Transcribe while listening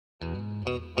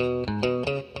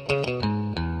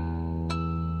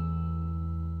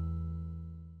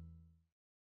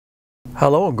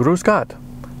Hello, Grüß Gott.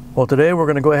 Well, today we're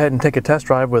going to go ahead and take a test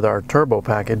drive with our turbo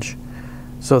package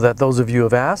so that those of you who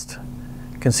have asked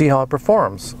can see how it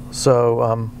performs.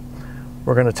 So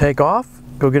we're going to take off,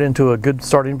 go get into a good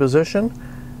starting position,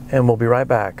 and we'll be right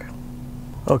back.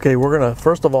 Okay, we're going to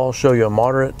first of all show you a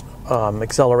moderate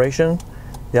acceleration.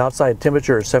 The outside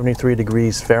temperature is 73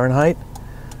 degrees Fahrenheit.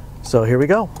 So here we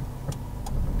go.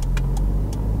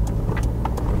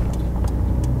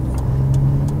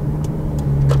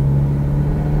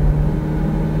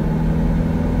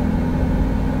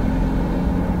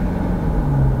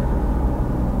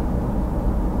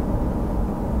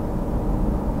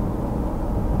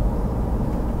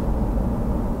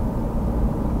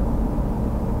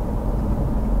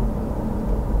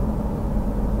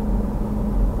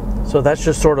 So that's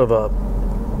just sort of a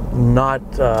not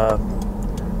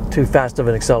too fast of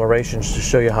an acceleration, just to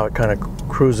show you how it kind of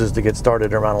cruises to get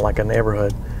started around like a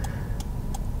neighborhood.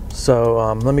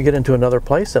 So let me get into another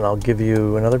place and I'll give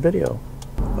you another video.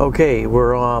 Okay,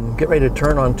 we're getting ready to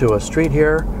turn onto a street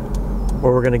here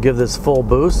where we're going to give this full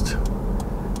boost,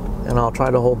 and I'll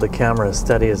try to hold the camera as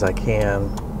steady as I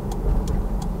can.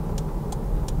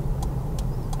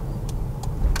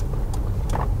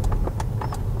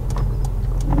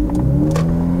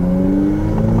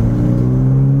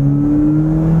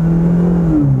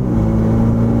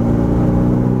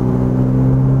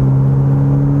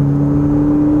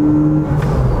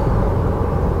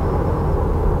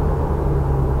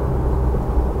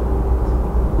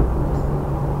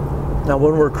 Now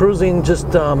when we're cruising just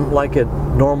like at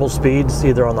normal speeds,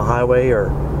 either on the highway or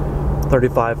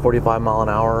 35, 45 mile an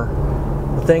hour,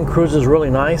 the thing cruises really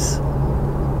nice.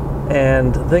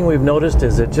 And the thing we've noticed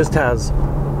is it just has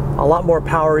a lot more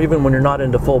power even when you're not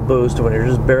into full boost, when you're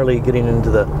just barely getting into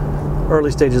the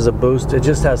early stages of boost. It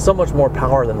just has so much more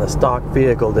power than the stock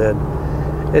vehicle did.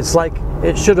 It's like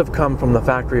it should have come from the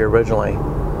factory originally.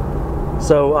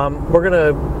 So we're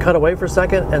gonna cut away for a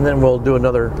second and then we'll do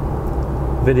another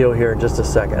video here in just a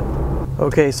second.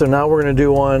 Okay, so now we're going to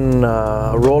do one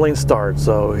rolling start,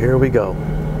 so here we go.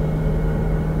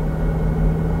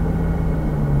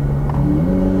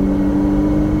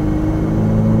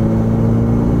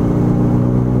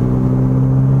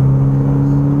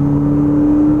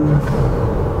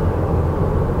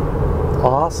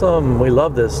 Awesome, we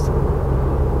love this.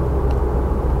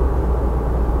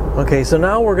 Okay, so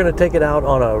now we're going to take it out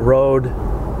on a road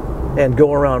and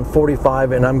go around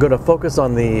 45, and I'm going to focus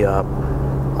on the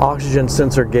oxygen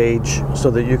sensor gauge so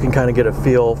that you can kind of get a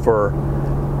feel for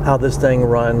how this thing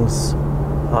runs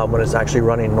when it's actually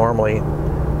running normally.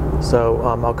 So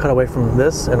I'll cut away from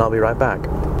this and I'll be right back.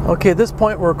 Okay, at this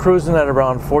point we're cruising at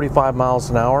around 45 miles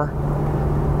an hour,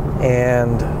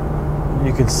 and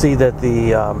you can see that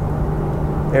the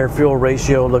air-fuel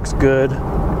ratio looks good,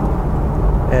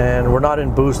 and we're not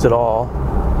in boost at all.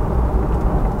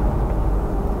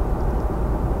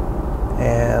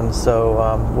 And so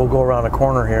we'll go around a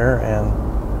corner here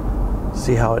and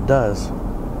see how it does.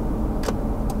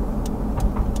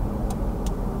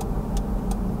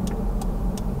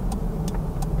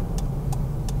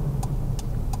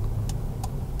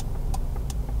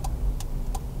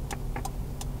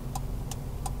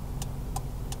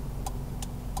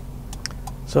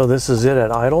 So this is it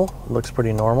at idle. Looks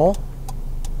pretty normal.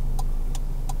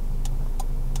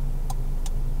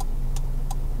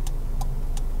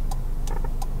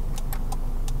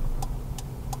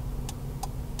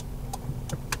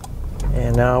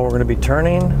 And now we're going to be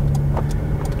turning,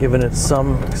 giving it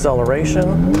some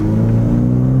acceleration.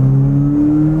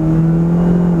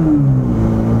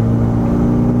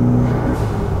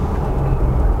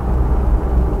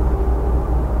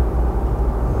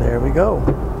 There we go.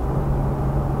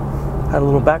 Had a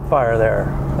little backfire there.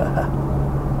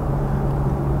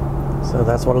 So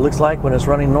that's what it looks like when it's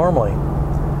running normally.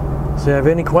 So if you have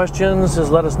any questions,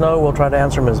 just let us know. We'll try to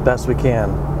answer them as best we can.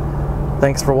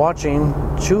 Thanks for watching.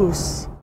 Tschüss.